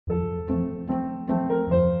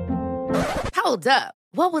Hold up.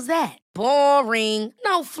 What was that? Boring.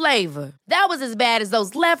 No flavor. That was as bad as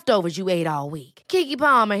those leftovers you ate all week. Keke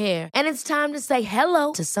Palmer here, and it's time to say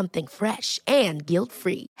hello to something fresh and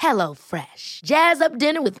guilt-free. Hello Fresh. Jazz up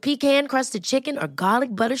dinner with pecan-crusted chicken or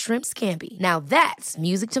garlic butter shrimp scampi. Now that's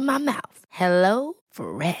music to my mouth. Hello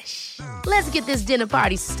Fresh. Let's get this dinner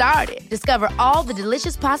party started. Discover all the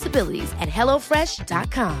delicious possibilities at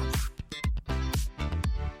hellofresh.com.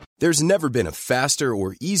 There's never been a faster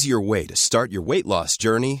or easier way to start your weight loss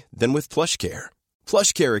journey than with PlushCare.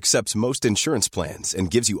 PlushCare accepts most insurance plans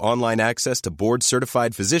and gives you online access to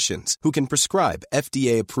board-certified physicians who can prescribe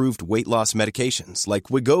FDA-approved weight loss medications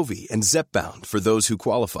like Wegovy and Zepbound for those who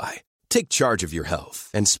qualify. Take charge of your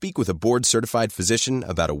health and speak with a board-certified physician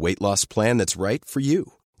about a weight loss plan that's right for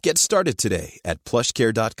you. Get started today at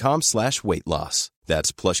plushcare.com/weight loss.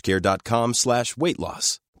 That's plushcare.com/weight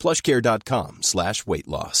loss. plushcare.com/weight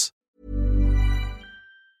loss.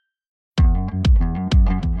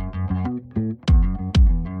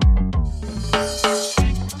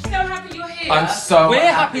 I'm so We're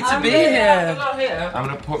happy to be here. I'm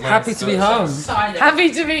gonna put my Happy to be home.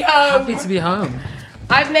 Happy to be home. Happy to be home.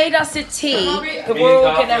 I've made us a tea that we're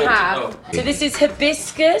all gonna have. So this is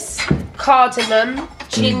hibiscus, cardamom,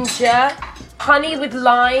 ginger, honey with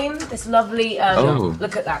lime. This lovely.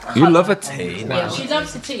 Look at that. You love a tea. Yeah, She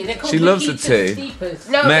loves the tea. They're called She loves the Mahitas tea. steepers.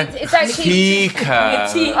 No, it's actually.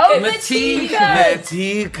 Matika. Oh, Matika.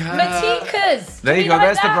 Matika. Matikas. There you Do go, like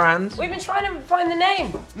there's the that? brand. We've been trying to find the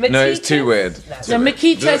name. Matikas. No, it's too weird. The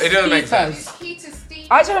Mahitas It doesn't make steepers.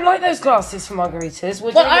 I don't like those glasses for margaritas.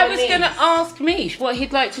 What do Well, you I want was these? going to ask Mish what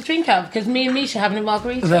he'd like to drink out because me and Mish are having a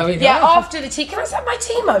margarita. There we go. Yeah, after the tea. Can I have my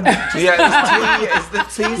tea moment? Yeah, it's the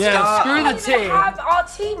tea Yeah, start. screw the I'm gonna tea. have our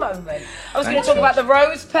tea moment. I was going to talk about the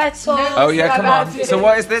rose petals. Oh yeah, come on. So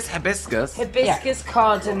what is this? Hibiscus? Hibiscus,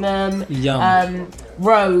 cardamom, Yum.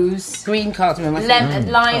 rose, Green cardamom. I think.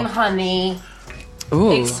 lemon, lime, honey,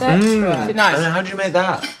 Ooh. etc. Nice. And how do you make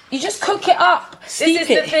that? You just cook it up. Steep this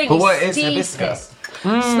is it. the thing. But you what is steep hibiscus? it.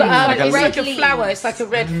 It's like a like a leaf. flower. It's like a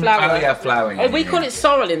red flower. Oh yeah, flowering. We call it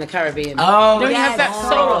sorrel in the Caribbean. Oh, Don't you have that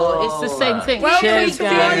sorrel? It's the same thing. Well, Cheers, we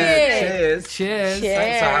guys. Cheers. Cheers.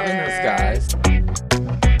 Thanks for having us,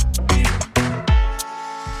 guys.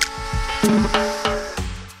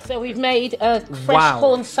 So we've made a fresh Wow.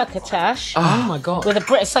 corn succotash. Oh my god. With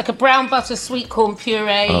it's like a brown butter sweet corn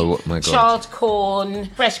puree, Oh, my God. charred corn,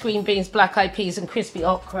 fresh green beans, black eyed peas, and crispy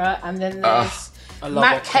okra. And then there's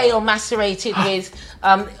okra. kale macerated with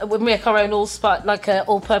we make our own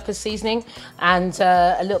all-purpose seasoning and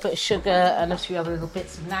a little bit of sugar and a few other little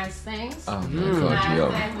bits of nice things. Oh my god, And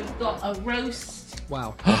yum. then we've got a roast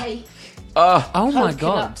Wow. cake, Oh my coconut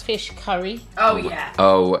god. fish curry Oh yeah.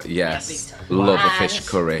 Oh yes, love a fish And-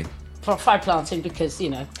 curry. for fried plantain because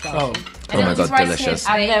plantain. Oh my god, delicious.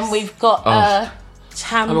 And then we've got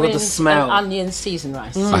tamarind smell. and onion seasoned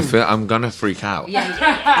rice. I feel I'm gonna freak out.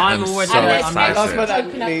 I'm already so And excited. there's That's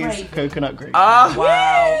coconut gravy. Coconut gravy. Oh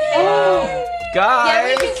Wow. Yeah,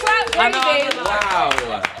 we guys! can clap gravy.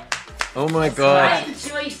 Wow! Oh my I god!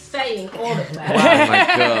 enjoy saying all of that. Oh my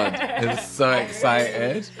god! I'm so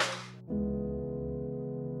excited.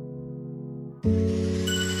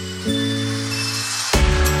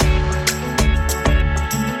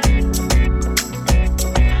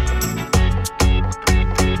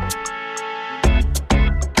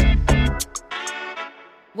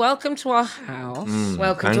 Welcome to our house.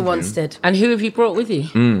 Welcome Thank to you. Wanstead. And who have you brought with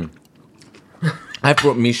you? I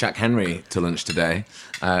brought Mishak Henry to lunch today.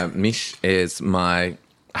 Mish is my.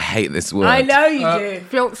 I hate this word. I know you do.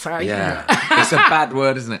 Fiance. Yeah, it's a bad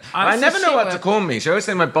word, isn't it? I never know what to call Mish. I always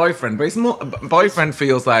say my boyfriend, but it's more. Boyfriend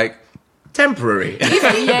feels like temporary, doesn't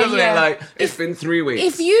it? Like it's been 3 weeks.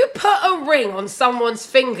 If you put a ring on someone's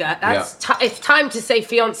finger, that's it's time to say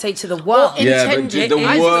fiance to the world. Yeah, but intended. the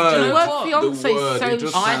I think word, the word fiance the word, is it so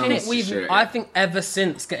just I sounds think shit. I think ever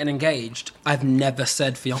since getting engaged, I've never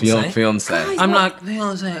said fiance. Fiance. I'm like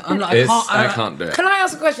fiance. I'm like I can't do it. Can I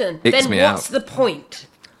ask a question? Icks Then me what's out. the point?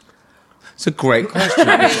 It's a great question.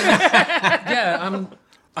 Yeah,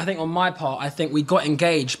 I think on my part, I think we got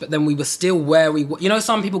engaged, but then we were still where we were. You know,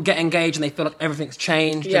 some people get engaged and they feel like everything's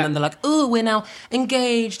changed, Yeah. and then they're like, "Oh, we're now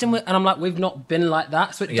engaged," and I'm like, "We've not been like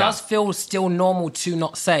that." So it does feel still normal to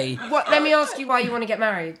not say. What? Let me ask you why you want to get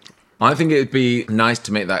married. I think it would be nice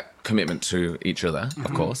to make that commitment to each other,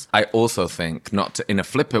 of course. I also think, not to, in a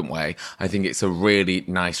flippant way, I think it's a really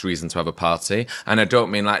nice reason to have a party. And I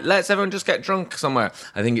don't mean like, let's everyone just get drunk somewhere.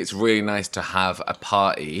 I think it's really nice to have a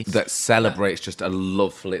party that celebrates just a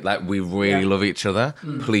lovely, like, we really love each other.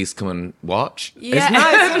 Please come and watch. Yeah. It's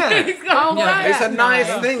nice, isn't it? It's a nice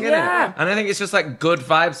thing, isn't it? Yeah. And I think it's just like good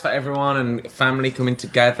vibes for everyone and family coming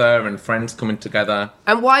together and friends coming together.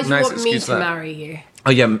 And why do you Nice want me excuse to for that. marry you?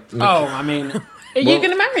 Oh, yeah. I mean... Are you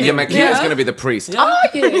going to marry him? Yeah, Makita's going to be the priest. Are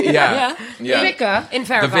you? Yeah. Vicar? In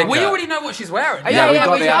Farrakhan. vicar. We already know what she's wearing. Yeah, we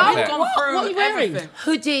got the We've outfit. gone through What are you wearing? everything.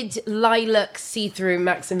 Hooded lilac see-through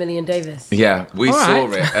Maximilian Davis. Yeah, we All saw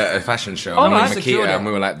right. it at a fashion show. All and right. with Secured Makita, it. and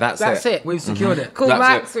we were like, that's it. We've secured it. Cool, That's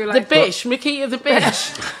Max. it. We The like bish, Makita the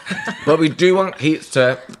bish. But we do want Keats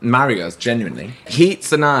to marry us, genuinely.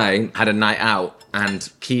 Keats and I had a night out,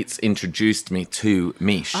 and Keats introduced me to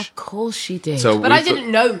Mish. Of course she did. So But we I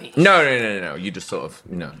didn't know me. No. You just sort of,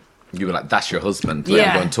 you were like, that's your husband. Let me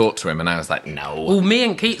Yeah. go and talk to him. And I was like, no. Well, me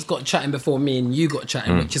and Keats got chatting before me and you got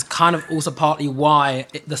chatting, which is kind of also partly why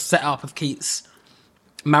the setup of Keats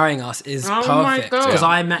marrying us is Oh my perfect. God. Because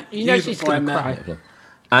I met You know you she's before I going to met cry. her.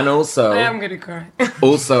 And also, I am going to cry.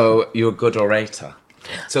 also, you're a good orator.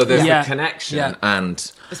 So there's Yeah. a connection Yeah.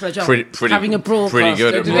 and That's my job. pretty Having a broadcaster, pretty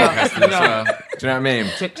good at do you know? broadcasting as well. Do you know what I mean?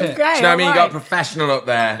 Tick, Do tick. you know what I mean? You got a professional up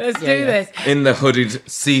there Let's do yeah. this. in the hooded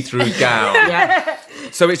see-through gown. Yeah.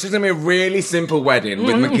 So it's just going to be a really simple wedding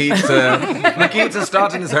with Makita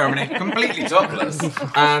starting the ceremony completely topless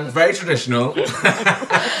and very traditional.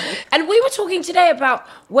 And we were talking today about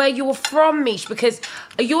where you're from, Mish, because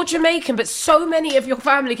you're Jamaican, but so many of your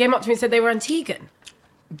family came up to me and said they were Antiguan.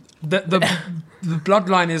 The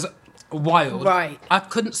bloodline is wild. Right. I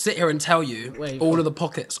couldn't sit here and tell you all of the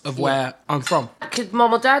pockets of where I'm from. Could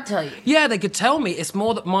mom or dad tell you? Yeah, they could tell me. It's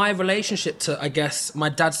more that my relationship to, I guess, my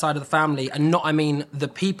dad's side of the family, and not, I mean, the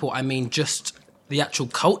people, I mean, just the actual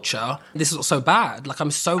culture. This is what's so bad. Like,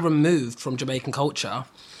 I'm so removed from Jamaican culture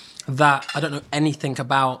that I don't know anything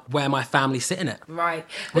about where my family sit in it. Right.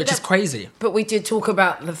 Which is crazy. But we did talk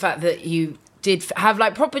about the fact that you did have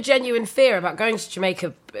like proper genuine fear about going to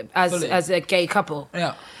Jamaica as a gay couple.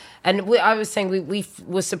 Yeah. And I was saying we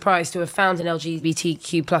were surprised to have found an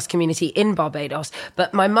LGBTQ plus community in Barbados.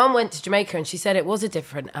 But my mum went to Jamaica and she said it was a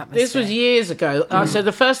different atmosphere. This was years ago. So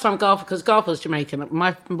the first time because Garth was Jamaican,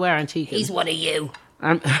 we're Antiguan. He's one of you.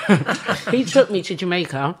 He took me to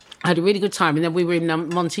Jamaica. I had a really good time, and then we were in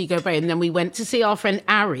Montego Bay, and then we went to see our friend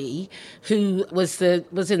Ari, who was in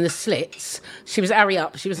the Slits. She was Ari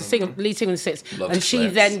Up. She was lead singer in the Slits, and she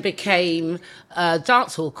then became a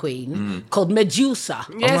dancehall queen called Medusa.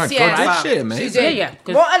 Yes, my God, did she, mate? She did. Yeah.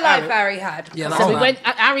 What a life Ari had. Yeah, So we went.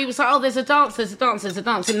 Ari was like, "Oh, there's a dance.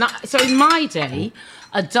 So in my day,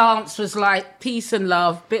 a dance was like peace and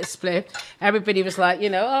love, bit split. Everybody was like,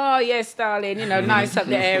 oh yes, darling, nice up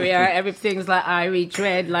the area. Everything's like Irie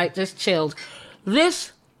dread, like just chilled.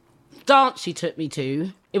 This dance she took me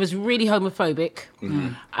to, it was really homophobic,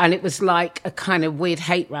 and it was like a kind of weird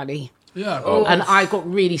hate rally. Yeah. And I got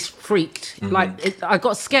really freaked. I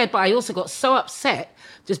got scared, but I also got so upset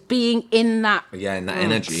just being in that in that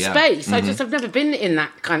energy, space. I've never been in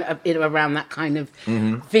that kind of around that kind of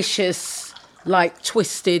vicious, like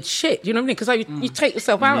twisted shit. You know what I mean? Because you take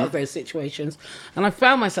yourself out of those situations, and I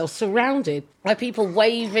found myself surrounded by people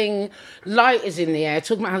waving lighters in the air,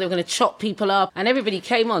 talking about how they were going to chop people up, and everybody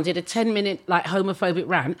came on, did a 10-minute like homophobic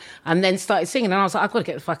rant, and then started singing. And I was like, I've got to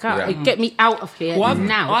get the fuck out. Yeah. Get me out of here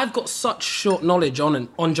now. I've got such short knowledge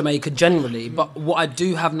on Jamaica generally, but what I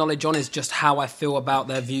do have knowledge on is just how I feel about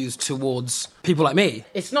their views towards people like me.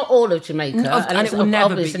 It's not all of Jamaica, and it will never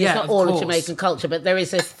be. obviously Yeah, it's not of all course. of Jamaican culture, but there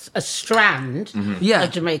is a strand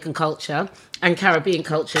of Jamaican culture and Caribbean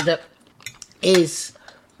culture that is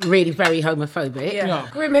really very homophobic. Yeah.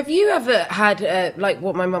 Grim, have you ever had, like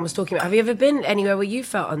what my mum was talking about, have you ever been anywhere where you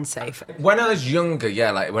felt unsafe? When I was younger,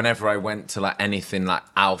 like whenever I went to like anything like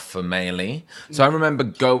alpha male-y. So I remember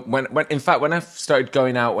when I started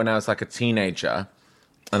going out when I was like a teenager,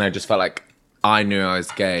 and I just felt like I knew I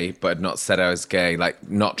was gay, but had not said I was gay, like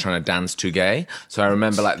not trying to dance too gay. So I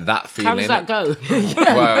remember like that feeling. How does that go?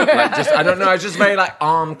 Well, like just I don't know. I was just very like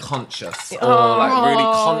arm conscious, or like really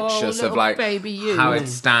conscious of like baby you. how I'd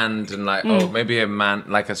stand, and like maybe a man,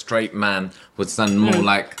 like a straight man, would stand more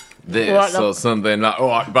like this or something like, all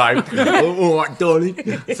right, babe, all right,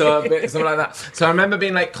 darling. So a bit something like that. So I remember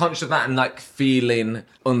being like conscious of that and like feeling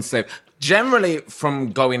unsafe. Generally,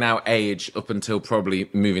 from going out age up until probably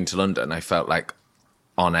moving to London, I felt like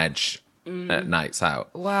on edge at nights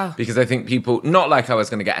out. Wow. Because I think people, not like I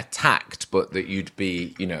was going to get attacked, but that you'd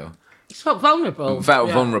be, felt vulnerable.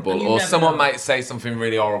 Vulnerable, or someone know. might say something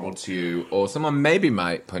really horrible to you, or someone maybe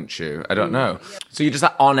might punch you. I don't know. So you're just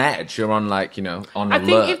like on edge. You're on on alert. I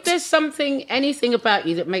think if there's anything about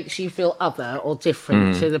you that makes you feel other or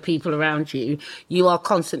different to the people around you, you are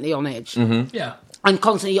constantly on edge. Mm-hmm. Yeah. And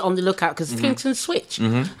constantly on the lookout because things can switch.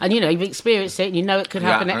 And, you've experienced it and you know it could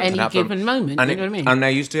happen at any given moment. And you know what I mean? And I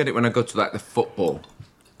used to get it when I go to the football.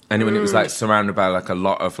 And when it was surrounded by a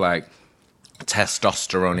lot of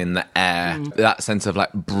testosterone in the air, that sense of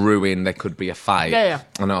brewing, there could be a fight. Yeah.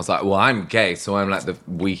 And I was like, well, I'm gay, so I'm the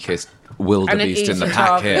weakest wildebeest in the easy pack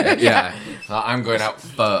target. here. Yeah. I'm going out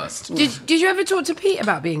first. Did you ever talk to Pete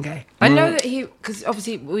about being gay? I know that because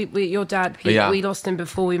obviously your dad, Pete, we lost him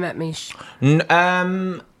before we met Mish.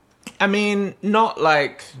 I mean, not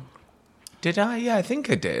did I? Yeah, I think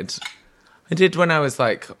I did. I did when I was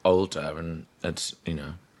older and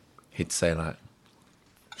he'd say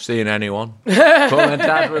seeing anyone? But my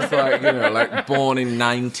dad was born in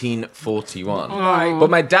 1941. Right. But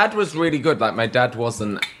my dad was really good. My dad was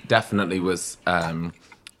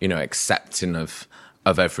accepting of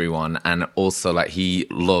everyone, and also he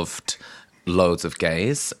loved loads of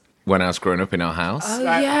gays when I was growing up in our house. Oh,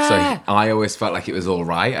 yeah. So I always felt like it was all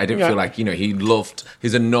right. I didn't feel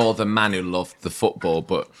he's a northern man who loved the football,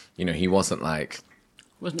 but he wasn't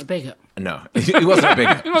Wasn't a bigot. No, he wasn't a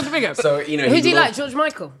bigot. He wasn't a bigot. So, Who do you like, George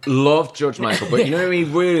Michael? Loved George Michael, but who he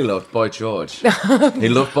really loved? Boy George. He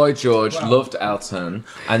loved Boy George, loved Elton,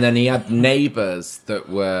 and then he had neighbours that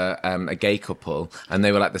were a gay couple, and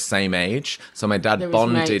they were the same age. So my dad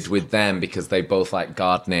bonded mates. with them because they both liked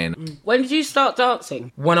gardening. When did you start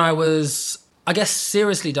dancing? When I was, I guess,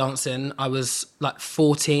 seriously dancing, I was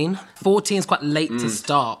 14. 14 is quite late to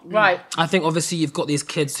start. Right. I think obviously you've got these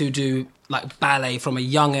kids who do ballet from a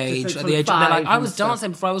young age. At from the age, they're 5 I was and stuff.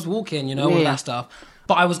 dancing before I was walking, all that stuff.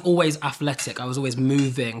 But I was always athletic. I was always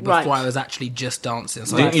moving before Right. I was actually just dancing.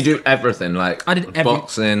 So Didn't you do everything? I did every-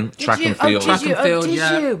 boxing, track and field. track and field, did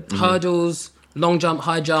yeah. you? Hurdles, long jump,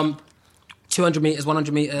 high jump, 200 metres,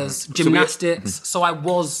 100 metres, gymnastics. So I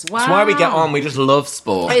was... Wow. That's why we get on. We just love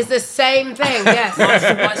sport. It's the same thing, yes.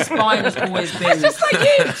 My spine has always been... Just like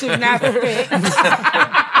you, gymnastics.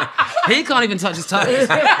 He can't even touch his toes.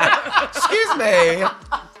 Excuse me.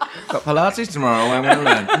 Got Pilates tomorrow. I'm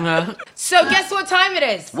going to learn. So guess what time it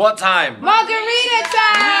is? What time? Margarita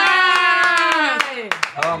time!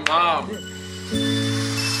 Oh, Mom.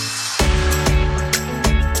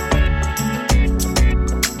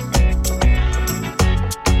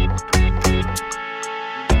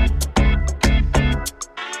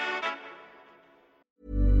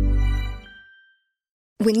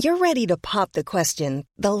 When you're ready to pop the question,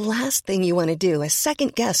 the last thing you want to do is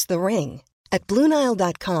second-guess the ring. At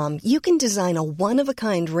BlueNile.com, you can design a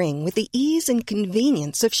one-of-a-kind ring with the ease and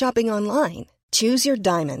convenience of shopping online. Choose your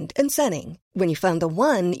diamond and setting. When you find the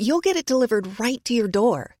one, you'll get it delivered right to your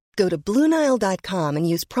door. Go to BlueNile.com and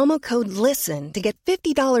use promo code LISTEN to get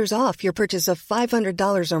 $50 off your purchase of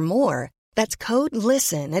 $500 or more. That's code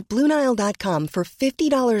LISTEN at BlueNile.com for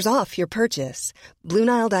 $50 off your purchase.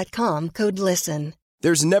 BlueNile.com, code LISTEN.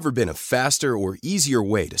 There's never been a faster or easier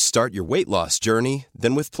way to start your weight loss journey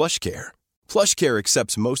than with PlushCare. PlushCare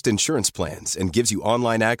accepts most insurance plans and gives you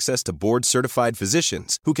online access to board-certified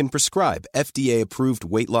physicians who can prescribe FDA-approved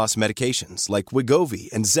weight loss medications like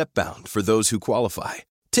Wegovy and Zepbound for those who qualify.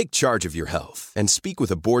 Take charge of your health and speak with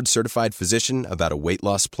a board-certified physician about a weight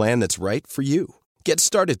loss plan that's right for you. Get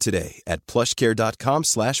started today at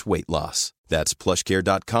plushcare.com/weight loss. That's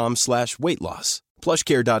plushcare.com/weight loss.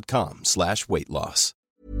 plushcare.com/weight loss.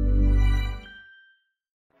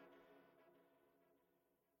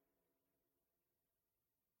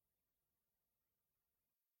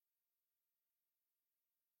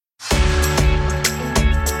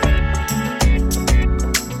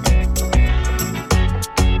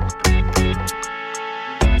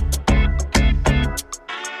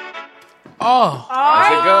 Oh,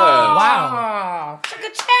 Is it good? wow.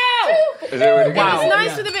 Is it really good? Wow. It's nice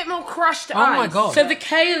Yeah. with a bit more crushed Oh my ice. God. So the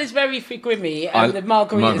kale is very for Grimmy and I- the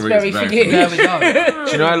margarita is margarita's very for very you. for There we go.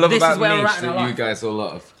 Do you know what I love This about is where we're Mish at in our that you life. guys all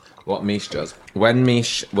love? What Mish does. When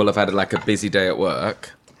Mish will have had a busy day at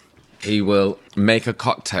work, he will make a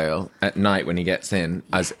cocktail at night when he gets in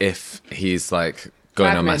as if he's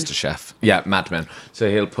going on Mad Men. MasterChef. Yeah, Mad Men. So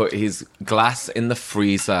he'll put his glass in the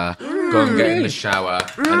freezer, go and get in the shower,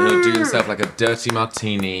 and he'll do himself a dirty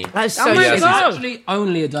martini. That's so Oh my good. It's God. actually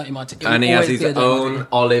only a dirty martini. And he has Always his be a dirty own martini.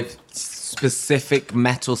 olive specific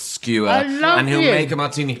metal skewer, I love and he'll you. make a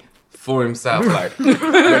martini for himself, like when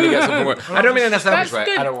he gets up from work. I don't mean in a selfish way.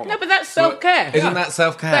 I don't want. No, but that's self-care. Isn't that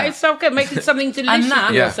self-care? That is self-care. Making something delicious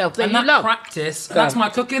for yourself that you love. Practice. That's my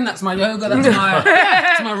cooking. That's my yoga.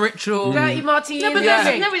 That's my ritual. Dirty martini. No, but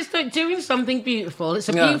it's like doing something beautiful. It's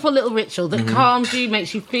a beautiful little ritual that calms you,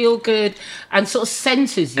 makes you feel good, and sort of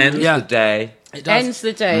centres you. Ends the day. It ends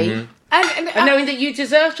the day. And knowing that you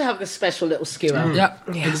deserve to have this special little skewer. Yeah,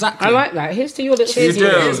 exactly. I like that. Here's to your little You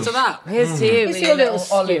skewer. do. Here's to that. Here's to you. Here's to your little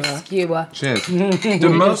olive skewer. skewer. Cheers. Do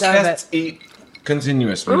most guests eat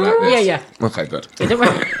continuously like this? Yeah. Okay, good.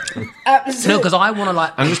 No, because I want to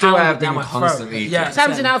like. I'm just aware pound of down being my constantly throat. eating. Yeah,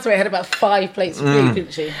 Sam's in our throat had about 5 plates of food,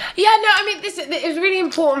 didn't she? Yeah, no, I mean, it was really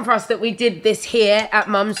important for us that we did this here at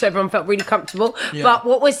Mum's so everyone felt really comfortable. Yeah. But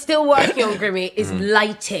what we're still working on, Grimmy, is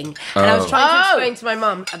lighting. And I was trying to explain to my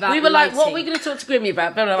mum about We were like, lighting. what are we going to talk to Grimmy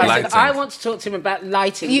about? Blah, blah, blah. I said, Lighting. I want to talk to him about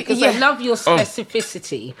lighting because I love your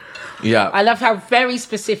specificity. Yeah. I love how very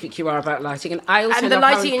specific you are about lighting, and I also And the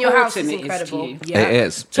love lighting how in your house is important it incredible. to you. Yeah. It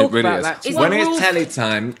is. Talk it really about is. that. Is When the it's rule- telly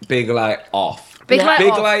time, big light off. Big light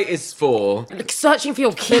Big off. light is for Like, searching for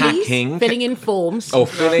your keys. packing. Filling in forms. Oh,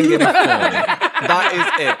 filling in a form. That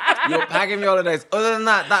is it. You're packing for your holidays. Other than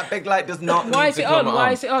that, that big light does not Why need is to it come on?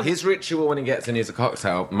 Why is it on? His ritual when he gets in is a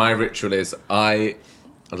cocktail. My ritual is I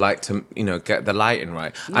like to, get the lighting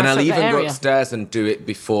right. And I'll up the even go area. upstairs and do it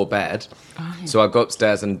before bed. So I go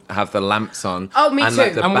upstairs and have the lamps on. Oh, me and too.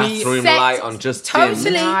 like the And we bathroom set light on just totally.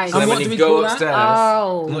 dim. Nice. So then And when what do you we go call that? upstairs...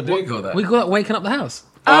 Oh. What do we call that? We call it waking up the house.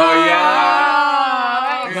 Oh, yeah!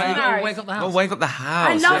 Right, wake up the Oh, house. wake up the house.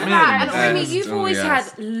 I love that. And Grimmy, you've Oh, always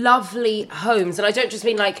yes. had lovely homes. And I don't just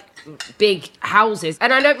mean like big houses.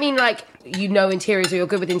 And I don't mean like interiors or you're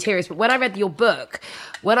good with interiors. But when I read your book,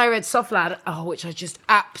 when I read Soft Lad, which I just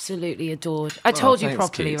absolutely adored. I told you Thanks,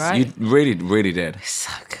 properly, kids. right? You really, really did.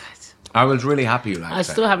 So good. I was really happy you liked it. I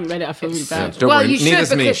still haven't read it. I feel really bad. Don't worry. you should Neither's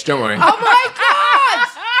because- Mish, don't worry. Oh my God!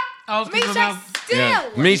 I was thinking Misha, about.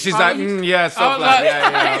 still! Mish is like, yeah, stuff like,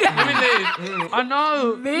 yeah. Let me leave. I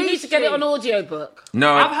know. You need to get it on audiobook.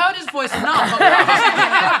 No, I've heard his voice enough. I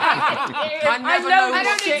never know. I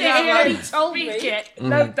don't need to hear he told me it.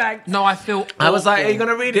 No thanks. No, I feel. I was like, are you going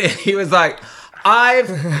to read it? He was like, I've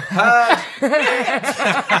heard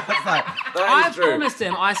I promised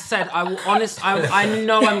him. I said I will. I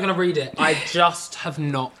know I'm going to read it. I just have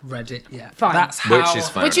not read it yet. Fine. That's how. Which is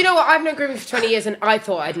fine. But you know what? I've known Grimmy for 20 years and I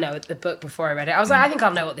thought I'd know the book before I read it. I was like, I think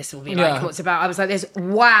I'll know what this will be like Yeah. and what's about. I was like,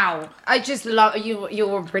 wow. I just love you.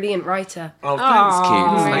 You're a brilliant writer. Oh, thanks,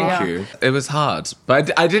 Keith. yeah. Thank you. It was hard,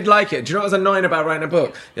 but I did like it. Do you know what was annoying about writing a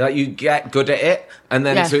book? Like, you get good at it, and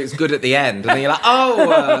then so it's good at the end, and then you're like,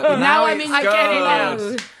 now I'm it's in- I get it now.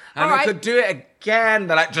 good. And All I right. could do it again.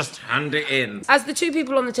 They're like, just hand it in. As the two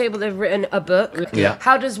people on the table have written a book, Yeah.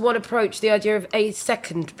 how does one approach the idea of a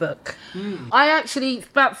second book? I actually,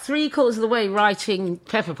 about 3/4 of the way writing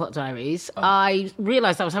Pepper Pot Diaries, I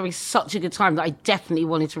realised I was having such a good time that I definitely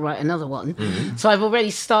wanted to write another one. So I've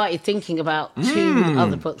already started thinking about 2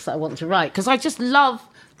 other books that I want to write because I just love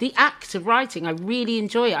the act of writing. I really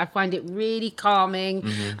enjoy it. I find it really calming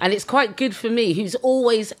and it's quite good for me who's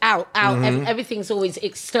always out. Everything's always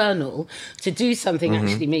external to do something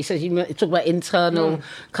actually me. So you talk about internal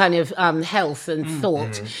kind of health and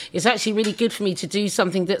thought. It's actually really good for me to do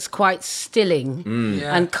something that's quite stilling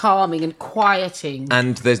and calming and quieting.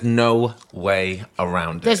 And there's no way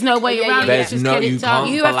around it. There's no way around it. There's Just no, get you it done.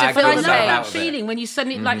 can't You have to black fill But I the love yourself day. that out of it. feeling when you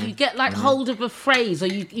suddenly like you get like hold of a phrase or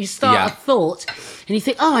you start Yeah. a thought and you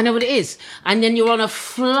think, oh, I know what it is, and then you're on a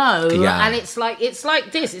flow, Yeah. and it's like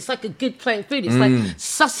this. It's like a good plate of food. It's like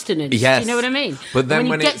sustenance. Yes. Do you know what I mean? But then when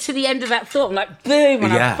when you get it's- to the end of that thought, I'm like, boom,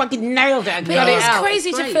 and I Yeah. fucking nailed it. I But got it it's out.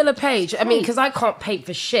 crazy to great. fill a page. I mean, because I can't paint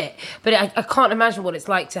for shit, but I can't imagine what it's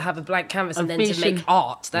like to have a blank canvas and then to finishing. make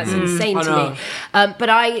art. That's insane I to know. me. But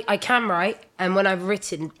I can write, and when I've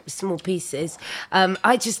written small pieces,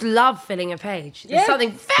 I just love filling a page. There's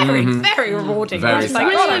something very, very rewarding. Very It's like,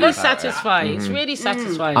 It's oh, I really love that. satisfying. It's really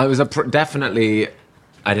satisfying. I was definitely.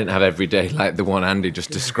 I didn't have every day like the one Andy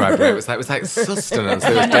just described. Where it was like sustenance.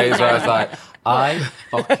 There was days where I was like, I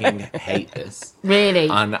fucking hate this. Really?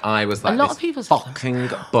 And I was like, A lot this of people say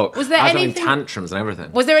fucking book. Was there I was having anything- tantrums and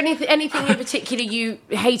everything. Was there anything in particular you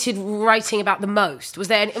hated writing about the most? Was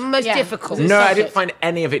there most difficult? No, I didn't find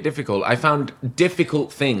any of it difficult. I found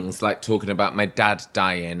difficult things like talking about my dad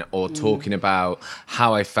dying or talking about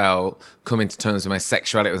how I felt coming to terms with my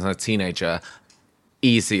sexuality as a teenager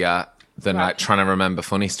easier than like trying to remember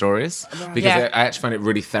funny stories because Yeah. I actually find it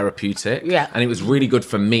really therapeutic. Yeah. And it was really good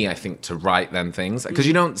for me, I think, to write them things because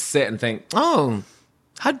you don't sit and think, oh,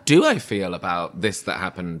 how do I feel about this that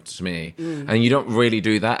happened to me? And you don't really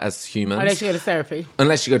do that as humans. Unless you go to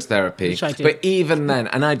therapy. Which I do. But even then,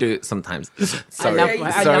 and I do it sometimes. Sorry,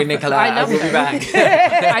 I sorry, love- Nicola, I I love will be her. back.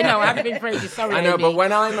 I know, I haven't been for ages. Sorry, I know, Amy. but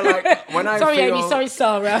when I'm like, when I Sorry, feel... Amy. Sorry,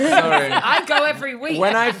 Sarah. Sorry. I go every week.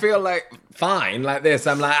 When I feel like fine like this,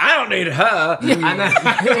 I'm like, I don't need her. And then,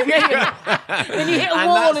 When you hit a and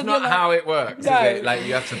wall that's and not you're like, how it works, No. is it? Like,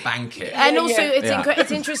 you have to bank it. And also, Yeah.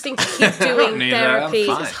 it's interesting to keep doing Neither, therapy.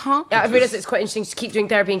 I'm fine. Yeah, I realise it's quite interesting to keep doing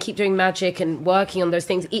therapy and keep doing magic and working on those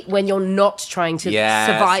things when you're not trying to Yes,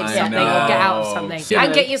 survive I something or get out of know. something. Yeah.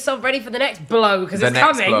 And get yourself ready for the next blow because The it's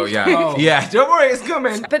next coming. blow, yeah. Yeah, don't worry, it's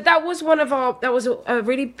coming. But that was a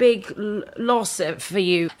really big loss for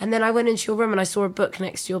you. And then I went into your room and I saw a book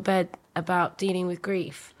next to your bed about dealing with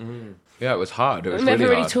grief. Yeah, it was hard. It was I've never really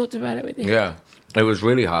really hard. talked about it with you. Yeah, it was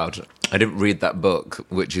really hard. I didn't read that book,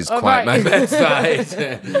 which is quite right. my bedside.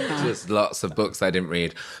 Just lots of books I didn't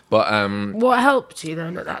read. But What helped you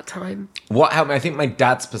then at that time? what helped me, I think my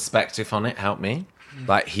dad's perspective on it helped me.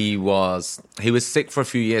 Like, he was sick for a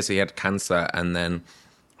few years. He had cancer, and then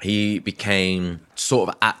he became sort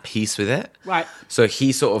of at peace with it. Right. So he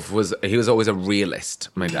was always a realist,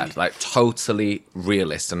 my dad, like totally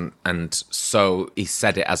realist. And so he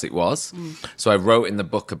said it as it was. So I wrote in the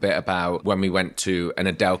book a bit about when we went to an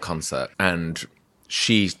Adele concert and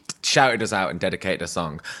she shouted us out and dedicated a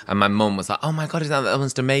song. And my mum was like, oh my God, is that the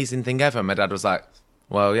most amazing thing ever? And my dad was like,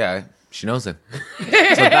 well, yeah, she knows him. So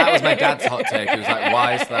that was my dad's hot take. He was like,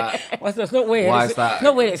 why is that? Well, it's not weird. Why It's is that?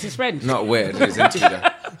 Not weird, it's his friend. Not weird. He's into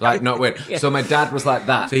that. Like, not weird. So my dad was like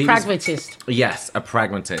that. So he was- Pragmatist. yes, a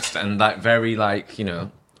pragmatist. And like very like,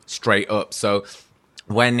 straight up. So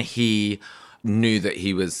when he knew that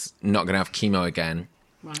he was not going to have chemo again,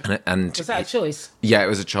 and Was that a choice? yeah, it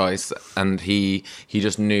was a choice. And he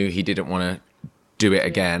just knew he didn't want to do it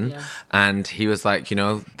again. yeah. And he was like,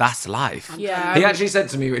 that's life. Yeah. He actually said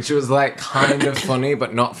to me, which was like kind of funny,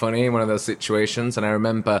 but not funny in one of those situations. And I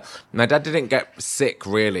remember my dad didn't get sick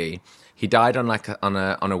really. He died on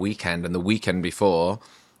on a weekend, and the weekend before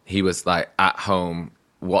he was like at home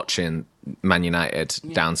watching Man United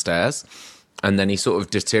downstairs. And then he sort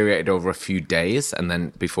of deteriorated over a few days, and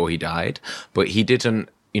then before he died. But he didn't,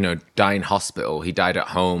 die in hospital. He died at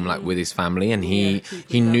home, like with his family, and he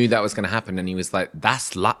knew that was going to happen. And he was like,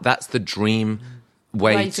 that's the dream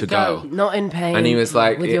way to go. Not in pain. And he was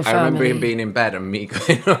like, with your I remember him family. being in bed and me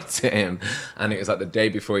going up to him, and it was like the day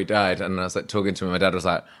before he died, and I was like talking to him. My dad was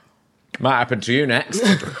like, might happen to you next.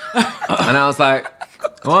 And I was like,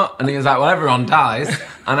 what? And he was like, well, everyone dies.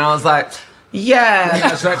 And I was like, yeah. And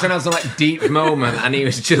I was trying to have some like deep moment, and he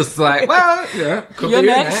was just like, well, yeah, could You're be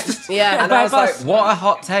you next. next. Yeah. And I was like, what a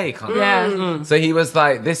hot take on Yeah. it. So he was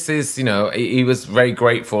like, this is, he was very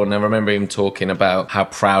grateful. And I remember him talking about how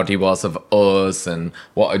proud he was of us and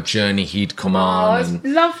what a journey he'd come on. it's And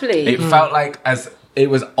lovely. it felt like it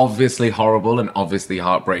was obviously horrible and obviously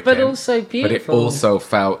heartbreaking. But also But it beautiful. also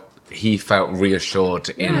he felt reassured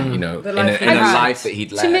in, in a life he had. life that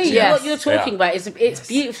he'd led. To me, Yes. what you're talking about is it's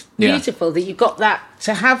Yeah. beautiful that you got that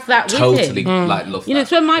to have that with Totally, him. like, love You know, that.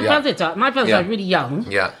 it's when my Yeah. brother died. My brother Yeah. died really young.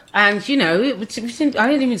 Yeah. And, I didn't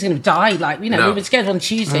think he was going to die. Like, No. we were together on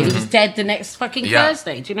Tuesday. He was dead the next fucking Yeah.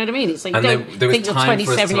 Thursday. Do you know what I mean? It's like, And you don't there was think your time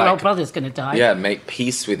for us to, 27-year-old like- brother's going to die. Yeah, make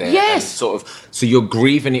peace with it. Yes. And sort of, so you're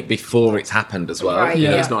grieving it before it's happened as well. Right, You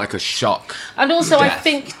know, yeah. it's not like a shock. And also, I Death.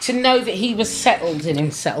 think to know that he was settled in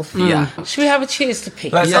himself. Yeah. Should we have a cheers to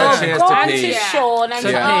Pete? Let's have a cheers to And Pete. to Sean and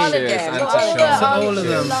to Yeah. all of Cheers, them. and to All of Sean. them. To all of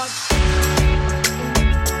them.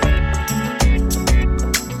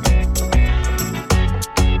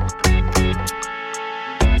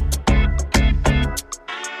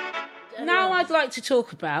 Now I'd like to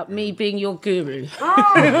talk about me being your guru. So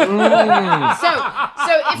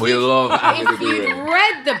if We love Andy the if you'd Guru.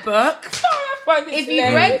 read the book, if you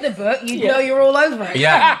read the book, you'd know you're all over it.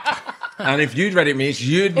 Yeah. And if you'd read it, Mish,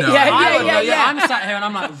 you'd know. Yeah, I don't know, yeah. I'm sat here and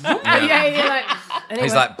I'm like, "Whoop." Yeah, you're like. Anyway.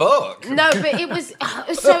 He's like, book. No, but it was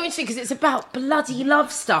so interesting because it's about bloody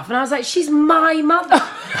love stuff, and I was like, she's my mother.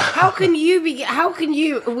 How can you?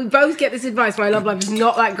 We both get this advice. My love life is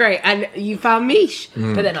not that great, and you found Mish,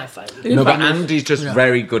 but then I found you. No, but Andy's just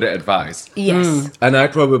very good at advice. Yes. And I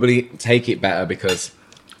probably take it better because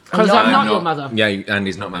Because I'm not your mother. Yeah,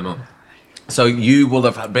 Andy's not my mum. So you will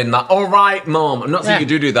have been like, all right, mum. I'm not saying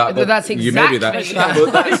you do that, but that's you may do that. exactly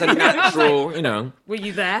But that's a natural, Were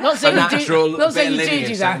you there? Not saying A you do. natural Not saying bit you of do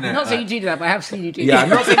lineage, that. isn't it? Not saying you do that, but I have seen you do. Yeah, I'm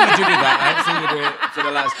not saying you do that. I've seen you do it for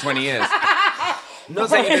the last 20 years. I'm not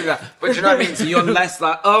saying you do that. But do you know what I mean? So you're less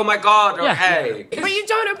like, oh my God, okay. But you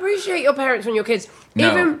don't appreciate your parents when you're kids.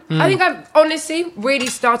 No. Even I think I've honestly really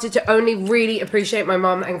started to only really appreciate my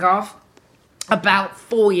mum and Garth About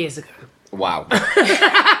 4 years ago. Wow.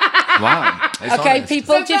 Wow. It's Okay, honest.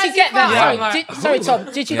 people, did you get that? Yeah. Sorry, Tom,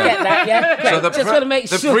 did you get that? Yeah. Great. So Just want to make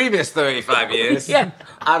the sure. previous 35 years, Yeah.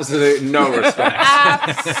 absolute no respect.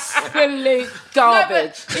 Absolute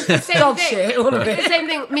garbage. It's the same Dog thing. shit, all of It's it. the same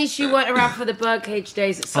thing. Mish, you weren't around for the birdcage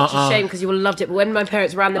days. It's such a shame because you would have loved it. But when my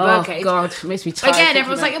parents ran the birdcage, God, makes me tired. again, thinking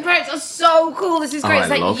everyone's about like, your parents are so cool. This is great. I It's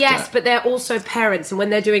like, loved yes, it. but they're also parents. And when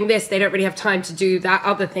they're doing this, they don't really have time to do that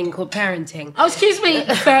other thing called parenting. Oh, excuse me,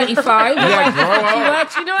 35. Yeah, grow up.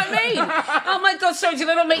 Work, you know what I mean? Oh my God, sorry, did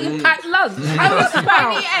I not make you pack lunch? I was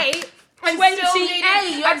 28. And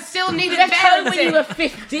 28. I still needed Left home when you parenting. were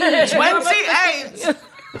 15. 28!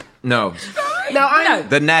 No. No, I know.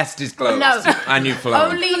 The nest is closed. No. And you've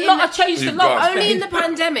flown. Only A lot, I changed a You've lot. got- Only in the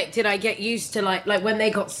pandemic did I get used to like when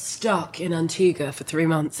they got stuck in Antigua for 3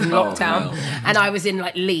 months in lockdown, and I was in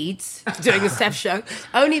like Leeds doing a Steph show.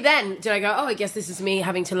 Only then did I go, oh, I guess this is me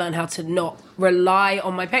having to learn how to not rely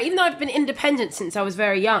on my parents. Even though I've been independent since I was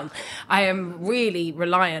very young, I am really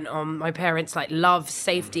reliant on my parents' like love,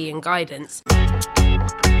 safety, and guidance.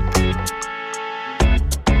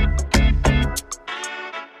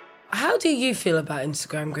 How do you feel about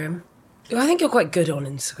Instagram, Grim? I think you're quite good on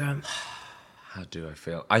Instagram. How do I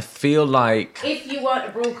feel? I feel like... If you weren't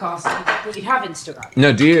a broadcaster, you'd have Instagram.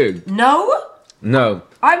 No, do you? No? No.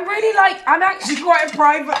 I'm really I'm actually quite a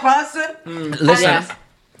private person. Listen. Yeah.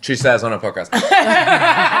 She says on a podcast.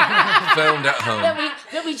 Filmed at home.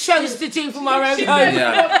 That we chose to do from our own home.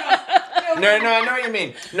 Yeah. No, I know what you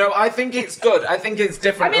mean. No, I think it's good. I think it's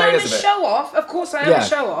different I'm a layers of it. show off. Of course, I am a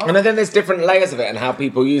show off. And I think there's different layers of it and how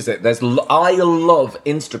people use it. I love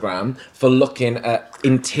Instagram for looking at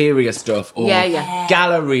interior stuff or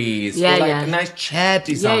galleries or like a nice chair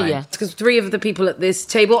design. Yeah. Because 3 of the people at this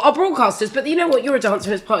table are broadcasters, but you know what? You're a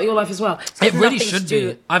dancer as part of your life as well. So It really nothing should to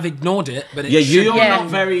do- be. I've ignored it, but it Yeah, should you're be. not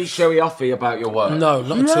very showy-offy about your work. No,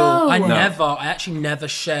 not at all. I actually never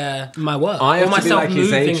share my work. I have or to be myself like his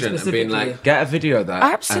moving agent and being specifically. like, get a video of that.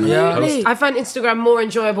 Absolutely. And I find Instagram more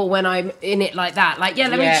enjoyable when I'm in it like that. Like,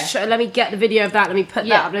 let me get the video of that. Let me put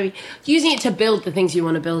that up. Let me using it to build the things you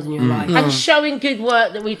want to build in your life. And showing good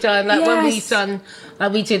work that we've done, like when we've done,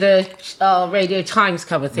 like we did a Radio Times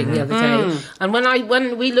cover thing the other day, and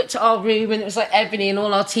when we looked at our room and it was like Ebony and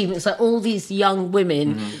all our team, it was like all these young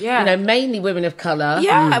women, you know, mainly women of colour, we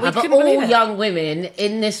but couldn't all believe it. young women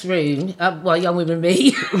in this room. Well, young women,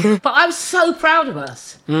 me, but I was so proud of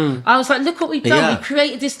us. I was like, look what we've done. Yeah. We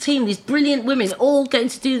created this team, these brilliant women, all getting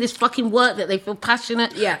to do this fucking work that they feel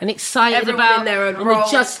passionate and excited Everyone about. in their own and role.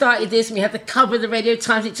 we just started this, and we had the cover of the Radio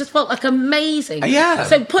Times. It just felt like amazing. Yeah.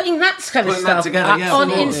 So putting that kind of Putting that stuff together, yeah, on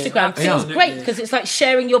absolutely. Instagram feels great because it's like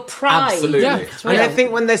sharing your pride. Absolutely. Yeah, And I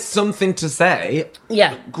think when there's something to say,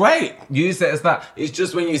 yeah. great, use it as that. It's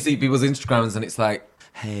just when you see people's Instagrams and it's like,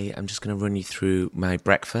 hey, I'm just going to run you through my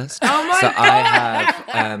breakfast. Oh my so God. I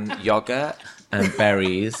have yogurt and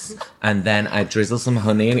berries, and then I drizzle some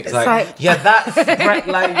honey, and it's like like- that's like,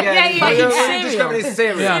 cereal. It's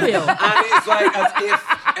cereal. And it's like as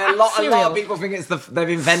if a lot of people think it's they've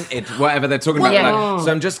invented whatever they're talking about. Like,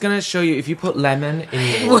 so I'm just going to show you, if you put lemon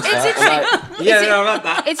in your water,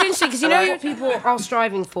 It's interesting because you know what people are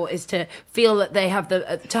striving for is to feel that they have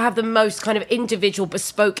the most kind of individual,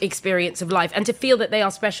 bespoke experience of life, and to feel that they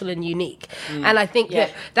are special and unique. And I think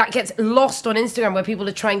that gets lost on Instagram, where people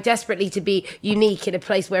are trying desperately to be unique in a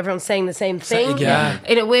place where everyone's saying the same thing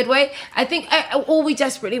in a weird way. I think all we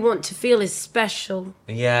desperately want to feel is special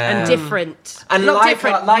and different, and not like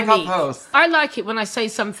different, our unique. post. I like it when I say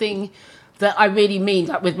something that I really mean,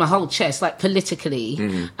 like with my whole chest, like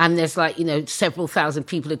politically, and there's like, you know, several thousand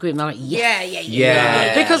people agreeing. I'm like,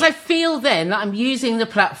 Yeah. because I feel then that I'm using the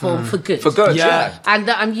platform for good. For good, yeah. And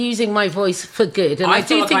that I'm using my voice for good. And I I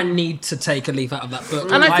feel do like think I need to take a leaf out of that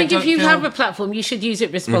book. And I think don't if you feel- have a platform, you should use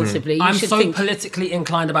it responsibly. You I'm should so think, politically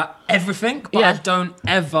inclined about everything, but I don't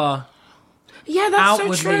ever Yeah, that's so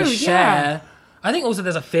outwardly true. share. Yeah. I think also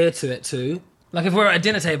there's a fear to it too. Like if we're at a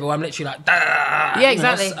dinner table, I'm literally like,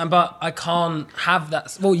 exactly. But I can't have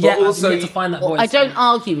that. Well, yeah, also I need to find that voice. I don't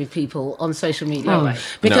argue with people on social media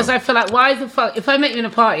because I feel like, why the fuck? If I met you in a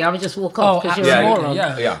party, I would just walk off because you're a moron.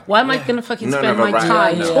 Yeah. Why am I going to fucking spend my right,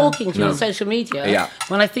 time no. talking to you No. on social media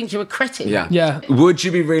when I think you're a cretin? Yeah. Would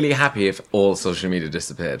you be really happy if all social media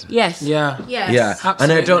disappeared? Yes. Yeah. Yes. Yeah. And I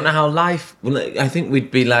Absolutely. don't know how life. Well, I think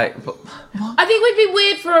we'd be like. I think we'd be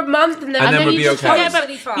weird for a month and then, And then we'd you be just okay. forget about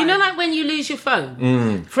Absolutely it. fine. You know, like when you lose your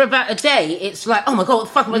phone for about a day, it's like, oh my god, what the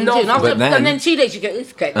fuck am I No, going to do? but then- And then 2 days you go,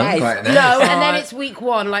 it's great, I'm nice. quite nice. No, and then it's week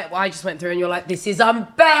one, like I just went through, and you're like, this is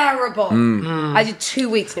unbearable. I did 2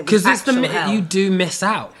 weeks, and it was Because it's the actual minute hell. you do miss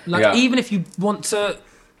out. Like Yeah. even if you want to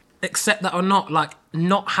accept that or not, like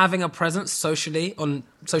not having a presence socially on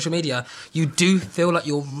social media, you do feel like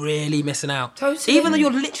you're really missing out. Totally. Even though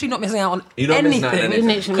you're literally not missing out on You're not missing out on anything.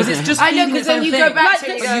 anything. Because it's just I know, feeding because its then own you thing. go back to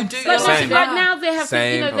But it. you do. Like Same. now they have,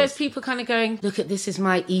 Same there's post. people kind of going, look at this is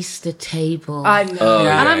my Easter table. I know.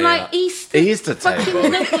 and I'm like, Easter table.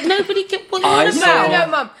 fucking nobody get what I you're saw- about. No,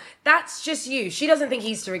 Mum. That's just you. She doesn't think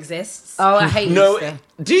Easter exists. Oh, I hate No, Easter.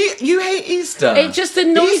 do you hate Easter? It just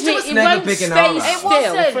annoys Easter me. was It never won't big stay in our lives. It still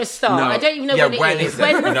wasn't. for a start. No. I don't even know Yeah, when when it is. is it?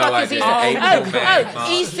 When the No fuck is idea. Easter? April, May, March.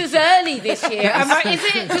 Easter's early this year. I'm like, is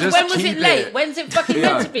it? Because Just when was keep it late? it. When's it fucking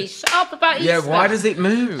Yeah. meant to be? Shut up about Easter. Yeah, why does it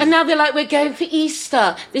move? And now they're like, we're going for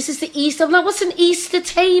Easter. This is the Easter. I'm like, what's an Easter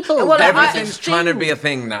table? Well, Everything's trying to be a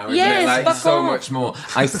thing now, isn't Yes, it? Like, fuck so off. much more.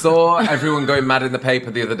 I saw everyone going mad in the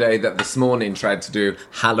paper the other day that This Morning tried to do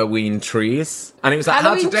Halloween trees. And it was like,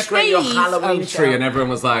 Halloween how to decorate your trees? Halloween Oh, tree. no. And everyone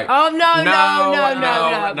was like, Oh, no, no,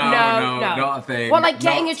 no, not a thing. What, like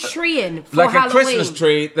getting Not- a tree in for like Halloween? a Christmas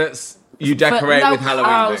tree that's you decorate no, with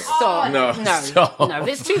Halloween oh, things. stop. No, stop. No,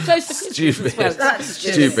 it's too close to Christmas Stupid. as well. That's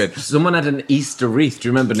Stupid. Someone had an Easter wreath. Do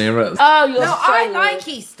you remember near us? Oh, you're No, so I weird. like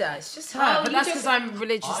Easter. It's just her. Oh, but you that's do- because I'm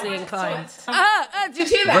religiously inclined.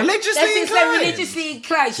 Did you hear that? Religiously That's just like inclined? religiously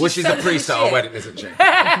inclined. Well, she's so a priest at full our of wedding, isn't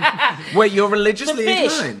she? Wait, you're religiously The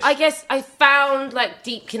fish. inclined? I guess I found like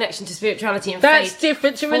deep connection to spirituality and That's faith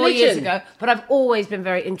different to 4 years religion. ago. But I've always been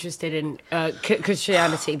very interested in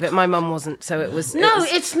Christianity. But my mum wasn't, so it was. No, it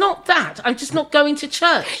was- it's not that. I'm just not going to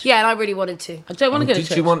church. yeah, and I really wanted to. I don't want to go to Did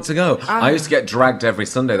church. you want to go? I used to get dragged every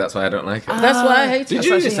Sunday. That's why I don't like it. That's why I hate Did it.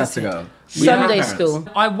 you That's used why to have to go? Sunday Yeah. school.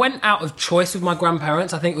 I went out of choice with my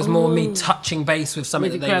grandparents. I think it was more me touching base with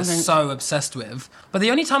something With that your they were grandparents. so obsessed with. But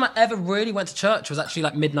the only time I ever really went to church was actually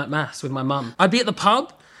like midnight mass with my mum. I'd be at the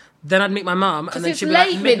pub, then I'd meet my mum, and then it's she'd be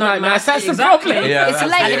late like, midnight mass, that's the Exactly. problem. Yeah, It's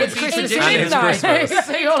that's late it. and it's Christmas And it's midnight. Christmas.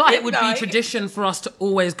 So you're like, It would be no. tradition for us to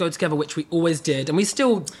always go together, which we always did, and we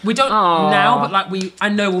don't now, but like I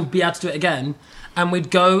know we'll be able to do it again. And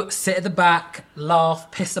we'd go sit at the back,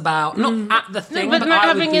 laugh, piss about, not at the thing, but not I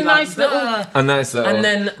would having be a like, nice little- "Ugh." A nice little. And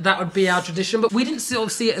then that would be our tradition. But we didn't sort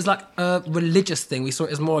of see it as like a religious thing. We saw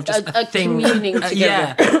it as more of just A a thing. communing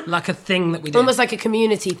Yeah, together. like a thing that we did. Almost like a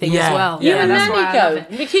community thing Yeah, as well. yeah. You and that's why Nanny I love go.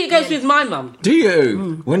 it. Nikita goes with my mum. Do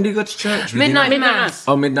you? When do you go to church? with your Midnight mum? mass.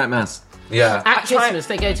 Oh, midnight mass. Yeah. At Christmas,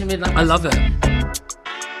 they go to midnight. I love it.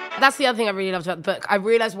 That's the other thing I really loved about the book. I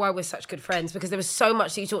realised why we're such good friends, because there was so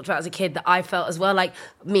much that you talked about as a kid that I felt as well. Like,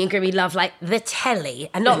 me and Grimmy love, like, the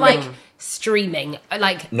telly. And not, like, streaming.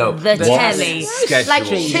 Like, No, the what? telly. Schedule. Like,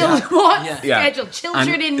 children. What? Yeah. Schedule. Children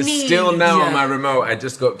And in need. Still now Yeah. on my remote, I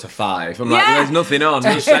just go up to 5. I'm like, Yeah. there's nothing on.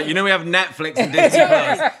 And she's like, you know, we have Netflix and Disney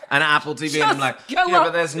Plus and Apple TV. And I'm like, go yeah, on.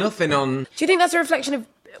 but there's nothing on. Do you think that's a reflection of,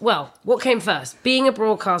 well, what came first? Being a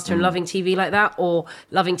broadcaster and loving TV like that, or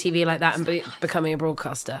loving TV like that and becoming a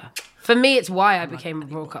broadcaster? For me, it's why I became a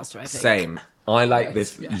broadcaster, I think. Same. I like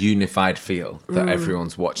this unified feel that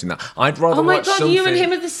everyone's watching that. I'd rather Oh my watch God, something. you and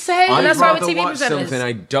him are the same. I'd that's why we're rather TV watch presenters. something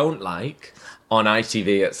I don't like on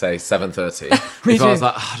ITV at, say, 7:30. If I was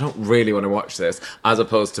like, I don't really want to watch this, as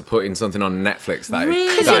opposed to putting something on Netflix that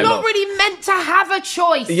Because I you're not love. really meant to have a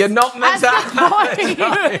choice. You're not meant That's to the have a point.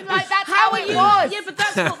 choice. Like, that's how it was. Yeah, but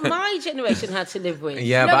that's what my generation had to live with.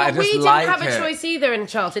 Yeah, No, but I but just we didn't like have it. a choice either in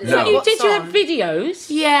childhood. It's No. like You what's did. You on. had videos.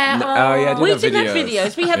 Yeah. Oh, yeah, I did We have didn't have videos.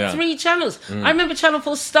 videos. We had Yeah. 3 channels. I remember Channel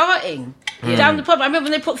 4 starting down the pub. I remember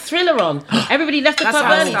when they put Thriller on. Everybody left the That's pub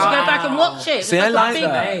how it early to go started. back and watch it. It See, was I like big,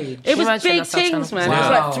 that. It was Imagine big that's our things, channel. man. It was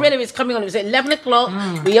Wow. like Thriller is coming on. It was at 11 o'clock.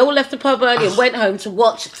 We all left the pub early and went home to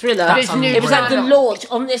watch Thriller. This new It was like the channel. launch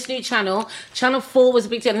on this new channel. Channel 4 was a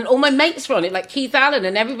big deal. And all my mates were on it, like Keith Allen,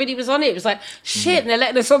 and everybody was on it. It was like, shit, and they're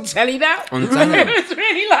letting us on telly now. On telly. It was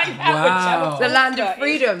really like that. when Wow. Channel 4 The land of started.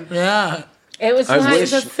 freedom. Yeah. It was I like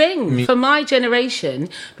wish- the thing for my generation,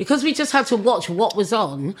 because we just had to watch what was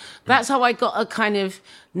on. That's how I got a kind of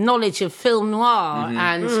knowledge of film noir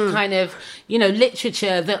and kind of, you know,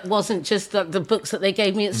 literature that wasn't just the books that they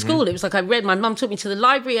gave me at school. It was like I read, my mum took me to the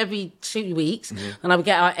library every 2 weeks and I would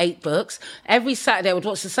get out 8 books. Every Saturday I would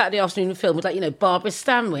watch the Saturday afternoon film with, like, you know, Barbara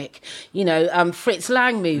Stanwyck, you know, Fritz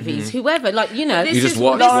Lang movies, whoever, like, you know. You just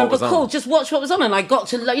watched Lauren what was on. Bacall, just watch what was on, and I got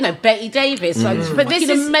to, you know, Betty Davis, like, but this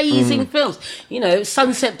is amazing films, you know,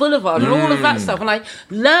 Sunset Boulevard and all of that stuff, and I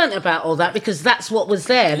learnt about all that because that's what was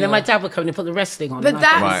there. And then my dad would come in and put the wrestling on. But and I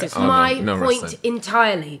that That's my point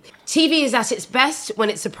entirely. TV is at its best when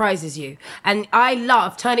it surprises you. And I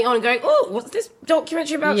love turning on and going, oh, what's this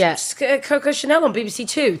documentary about Coco Chanel on BBC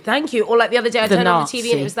Two? Thank you. Or like the other day, I turned on the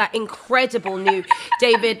TV and it was that incredible new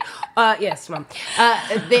David... yes, Mum.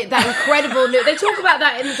 That incredible new... They talk about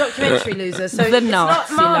that in the documentary, Loser. So the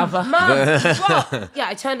Nazi lover. Mum, yeah,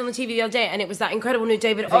 I turned on the TV the other day and it was that incredible new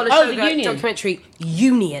David Olusoga documentary,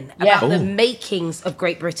 Union, about the makings of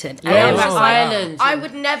Great Britain. And Ireland. I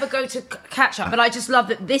would never go to catch up, but I just love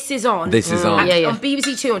that this is on. This is on. On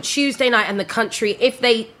BBC Two on Tuesday night, and the country, if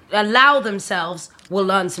they allow themselves, will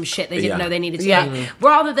learn some shit they didn't know they needed to learn.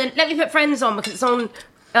 Rather than, let me put Friends on because it's on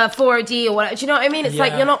 4OD or whatever. Do you know what I mean? It's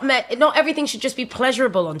like not everything should just be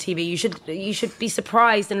pleasurable on TV. You should be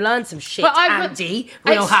surprised and learn some shit. But Andy,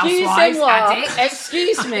 Real Housewives addict.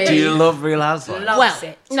 Excuse me. Do you love Real Housewives? Loves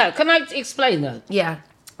it. No, can I explain that? Yeah.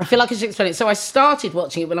 I feel like I should explain it. So I started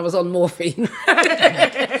watching it when I was on morphine.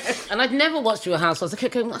 And I'd never watched Real Housewives. I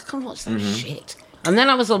kept going, I can't watch that shit. And then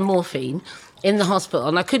I was on morphine in the hospital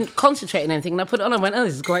and I couldn't concentrate on anything. And I put it on and I went, oh,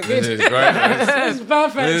 this is quite good. This is great. This is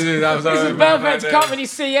perfect. This is perfect. Can't really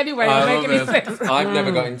see anyway. Make any sense. I've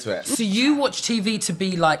never got into it. So you watch TV to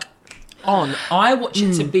be like on. I watch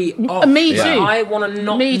it to be off. Me too. I want to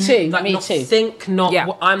not. Me too. Like, Me not too. think. Not. Yeah.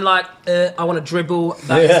 I'm like. I want to dribble.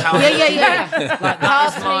 That is how. Yeah. Like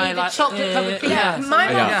that is my the like. chocolate cup of tea.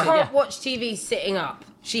 My mum can't watch TV sitting up.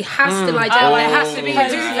 She has to lie down. It has to be a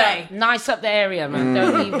duvet. Nice up the area, man.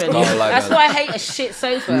 Don't even. That's why I hate a shit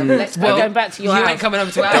sofa. Let's go going back to your house. You ain't coming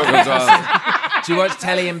over to our house. Do you watch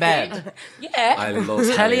telly in bed? Yeah. I love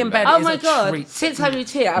telly in bed. Oh is my a god! treat. Since I moved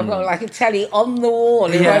here, I've got like a telly on the wall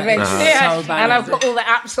in my bedroom, so and I've got all the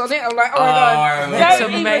apps on it. I'm like, oh my god, it's don't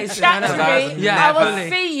even amazing. chat to me. Yeah, I will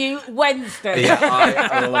see you Wednesday. Yeah,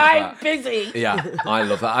 I love I'm that. busy. Yeah, I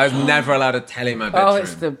love that. I was never allowed a telly in my bedroom. Oh,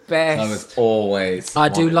 it's the best. I was always. I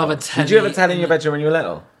do love a telly. Did you have a telly in your bedroom when you were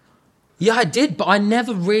little? Yeah, I did, but I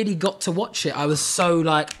never really got to watch it. I was so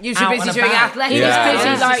like You were too busy doing athletics. He was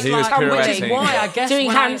busy He was which is pirouetting. why I guess doing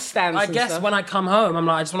when handstands. I and guess stuff. when I come home, I'm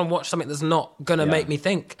like, I just want to watch something that's not gonna make me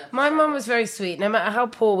think. My mum was very sweet. No matter how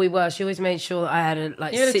poor we were, she always made sure that I had a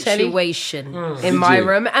had a telly? situation in my you?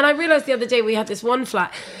 room. And I realised the other day we had this one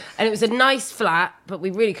flat, and it was a nice flat, but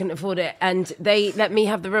we really couldn't afford it. And they let me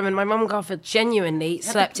have the room, and my mum and Garfield genuinely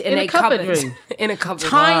slept in a cupboard cupboard. room? In a cupboard.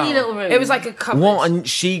 Tiny little room. It was like a cupboard. What? And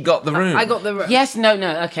she got the room? I got the room. Yes, no.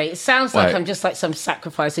 Okay, it sounds like Wait. I'm just like some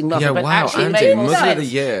sacrificing mother, Yeah, but wow, actually Andy, it makes more mother of sense. the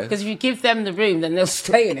year. Because if you give them the room, then they'll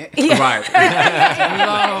stay in it. Right.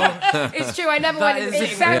 It's true. I never That went in is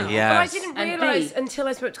it. exactly- Yeah. But I Yes. didn't And realise B. until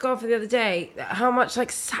I spoke to Garfield the other day how much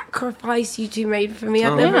like sacrifice you two made for me.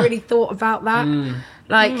 I've never really thought about that.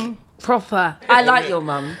 Like proper. I like your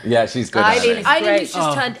mum. Yeah, she's good at it. Eileen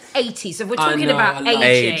just turned 80, so if we're talking know, about I love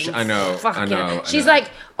aging. Age, I know, Fucking I know, hell. I She's know. like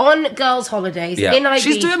on girls' holidays Yeah. in Ibiza.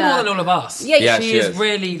 She's doing more than all of us. Yeah, she she is is.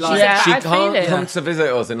 really like. Yeah. She I feel can't it. come to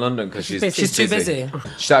visit us in London because she's She's too busy.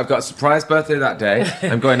 So I've got a surprise birthday that day.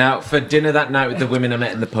 I'm going out for dinner that night with the women I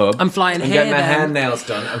met in the pub. I'm flying I'm here getting my hair then. and nails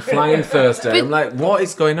done. I'm flying Thursday. I'm like, what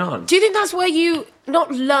is going on? Do you think that's where you not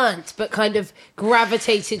learnt but kind of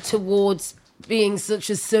gravitated towards being such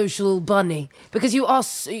a social bunny? Because you are,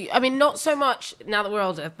 I mean, not so much now that we're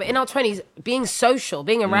older, but in our 20s, being social,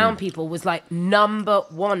 being around people was like number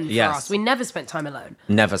one for Yes. us. We never spent time alone.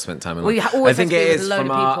 Never spent time alone. We always I think had to be it with is a load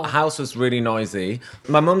from of our people. house was really noisy.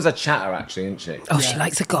 My mum's a chatter actually, isn't she? Oh, she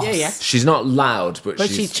likes a goss. Yeah. She's not loud, but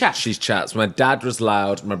she chats. She chats. My dad was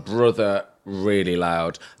loud. My brother really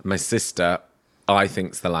loud. My sister, I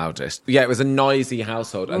think's the loudest. Yeah, it was a noisy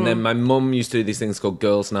household. And then my mum used to do these things called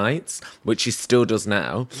girls' nights, which she still does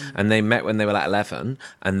now. And they met when they were like 11,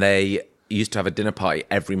 and they used to have a dinner party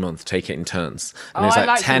every month, take it in turns. And it was I like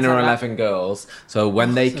like 10 things or like 11 girls. So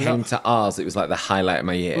when they came to ours, it was like the highlight of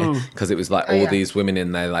my year because it was like all these women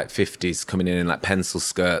in their like 50s coming in like pencil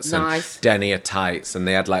skirts Nice. and denier tights, and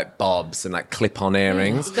they had like bobs and like clip-on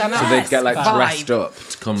earrings. So nice. they'd get like Vibe. dressed up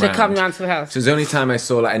to come To round. come round to the house. So it was the only time I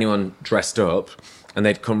saw like anyone dressed up, and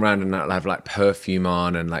they'd come round and have like perfume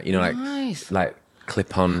on and like, you know, like Nice. like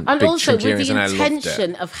clip-on And big also with chunky earrings, the and I loved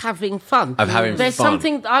intention it. of having fun. Of having There's fun.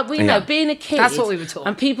 something, we know, Yeah. being a kid. That's what we were taught.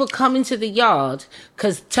 And people come into the yard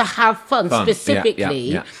to have fun, Fun,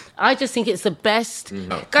 specifically. yeah. I just think it's the best.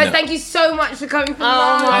 Guys, thank you so much for coming from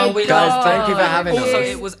my live. Guys, thank you for having Also, us.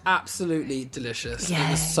 it was absolutely delicious. It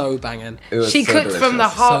was so banging. It was She so cooked from the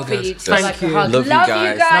delicious. heart So for you. good. So Thank like you. a hug. Love you guys.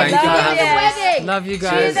 Thank you for Love you having at us. the wedding. Love you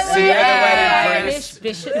guys. See you at the wedding, Chris.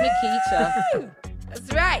 Bishop Nikita.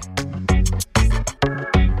 That's right.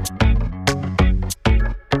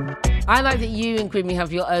 I like that you and Grimmy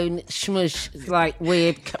have your own shmush, like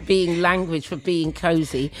weird being language for being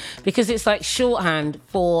cozy, because it's like shorthand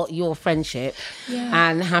for your friendship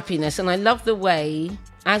and happiness. And I love the way,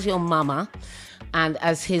 as your mama and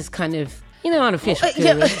as his kind of, unofficial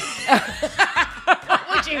guru.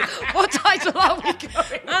 What title are we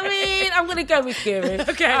going? I mean, I'm going to go with guru.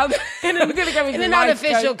 Okay. I'm going to go with in an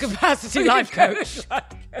unofficial capacity life coach.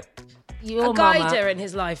 Your a guider in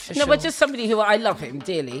his life, for sure. No, but just somebody who I love him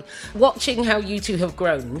dearly. Watching how you two have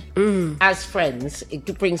grown as friends, it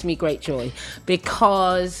brings me great joy,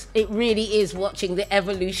 because it really is watching the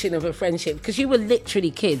evolution of a friendship, because you were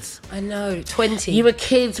literally kids. I know, 20. You were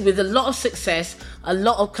kids with a lot of success, a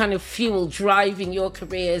lot of kind of fuel driving your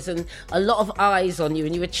careers, and a lot of eyes on you,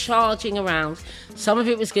 and you were charging around. Some of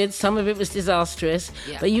it was good, some of it was disastrous,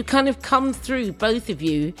 but you kind of come through, both of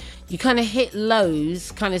you. You kind of hit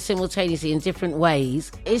lows kind of simultaneously in different ways.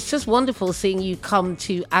 It's just wonderful seeing you come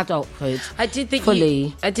to adulthood. I did think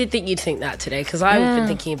fully. I did think you'd think that today, because I've been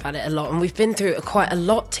thinking about it a lot, and we've been through quite a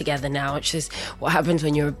lot together now, which is what happens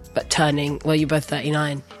when you're you're both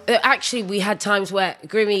 39. Actually, we had times where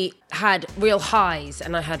Grimmy had real highs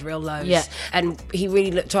and I had real lows. Yeah. And he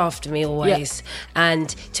really looked after me always. Yeah. And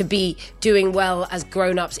to be doing well as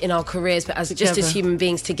grown-ups in our careers, but just as human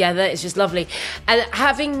beings together, it's just lovely. And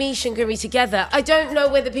having Mish and Grimmy together, I don't know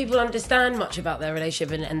whether people understand much about their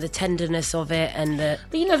relationship and the tenderness of it.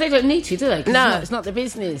 But they don't need to, do they? No. It's not their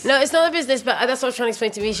business. No, it's not their business, but that's what I was trying to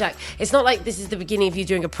explain to Mishak. It's not like this is the beginning of you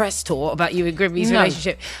doing a press tour about you and Grimmy's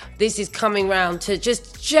relationship. This is coming round to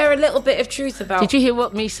just share a little bit of truth about... Did you hear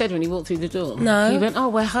what Mish said when he walked through the door? No. He went,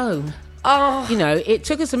 we're home. Oh. It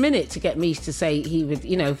took us a minute to get Mish to say he would,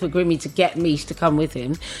 for Grimmy to get Mish to come with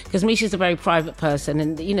him, because Mish is a very private person,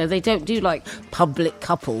 and, they don't do like public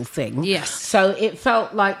couple thing. Yes. So it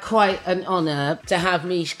felt like quite an honour to have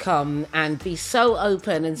Mish come and be so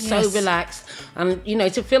open and so relaxed, and,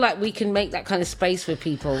 to feel like we can make that kind of space for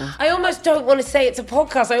people. I almost don't want to say it's a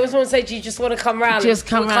podcast. I always want to say, do you just want to come round? Just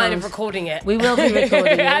come round. Kind of recording it. We will be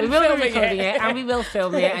recording it. We will be recording it, and we will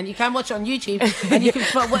film it, and you can watch it on YouTube, and you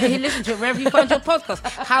can listen to it wherever you find your podcast.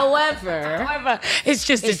 However, it's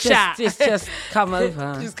just a chat. It's just come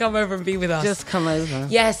over. Just come over and be with us. Just come over.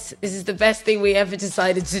 Yes, this is the best thing we ever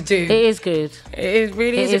decided to do. It is good. It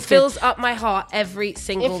really is. It fills up my heart every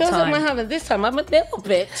single time. It fills up my heart, and this time I'm a little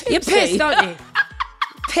bit tipsy. You're pissed, aren't you?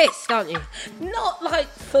 Pissed, aren't you? Not like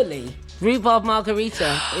fully. Rhubarb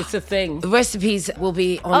margarita, it's a thing. The recipes will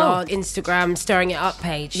be on our Instagram Stirring It Up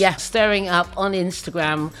page. Yeah, Stirring It Up on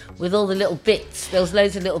Instagram with all the little bits. There was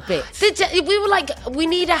loads of little bits. We were like, we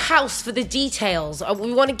need a house for the details.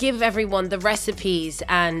 We want to give everyone the recipes,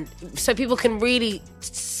 and so people can really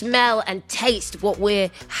smell and taste what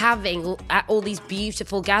we're having at all these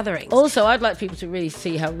beautiful gatherings. Also, I'd like people to really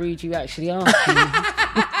see how rude you actually are.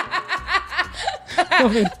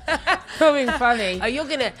 Being funny. Oh, you're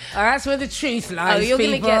gonna. That's where the truth lies. Oh, you're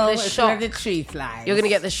people. Gonna get the That's shock. where the truth lies. You're gonna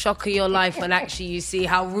get the shock of your life when actually you see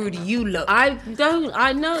how rude you look. I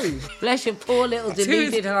know. Bless your poor little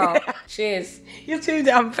deluded heart. Cheers. You're too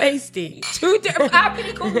damn feisty. How can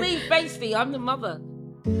you call me feisty? I'm the mother.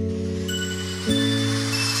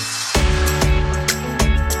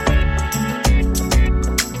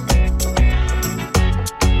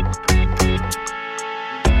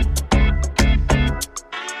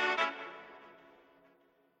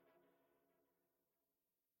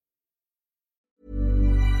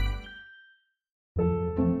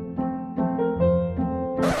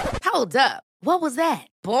 Hold up. What was that?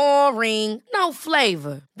 Boring. No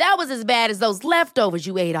flavor. That was as bad as those leftovers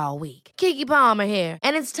you ate all week. Keke Palmer here,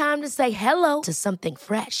 and it's time to say hello to something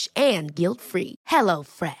fresh and guilt-free. Hello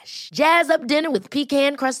Fresh. Jazz up dinner with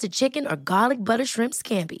pecan-crusted chicken or garlic butter shrimp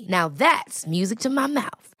scampi. Now that's music to my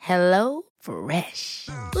mouth. Hello Fresh.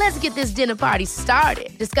 Let's get this dinner party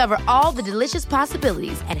started. Discover all the delicious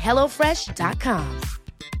possibilities at HelloFresh.com.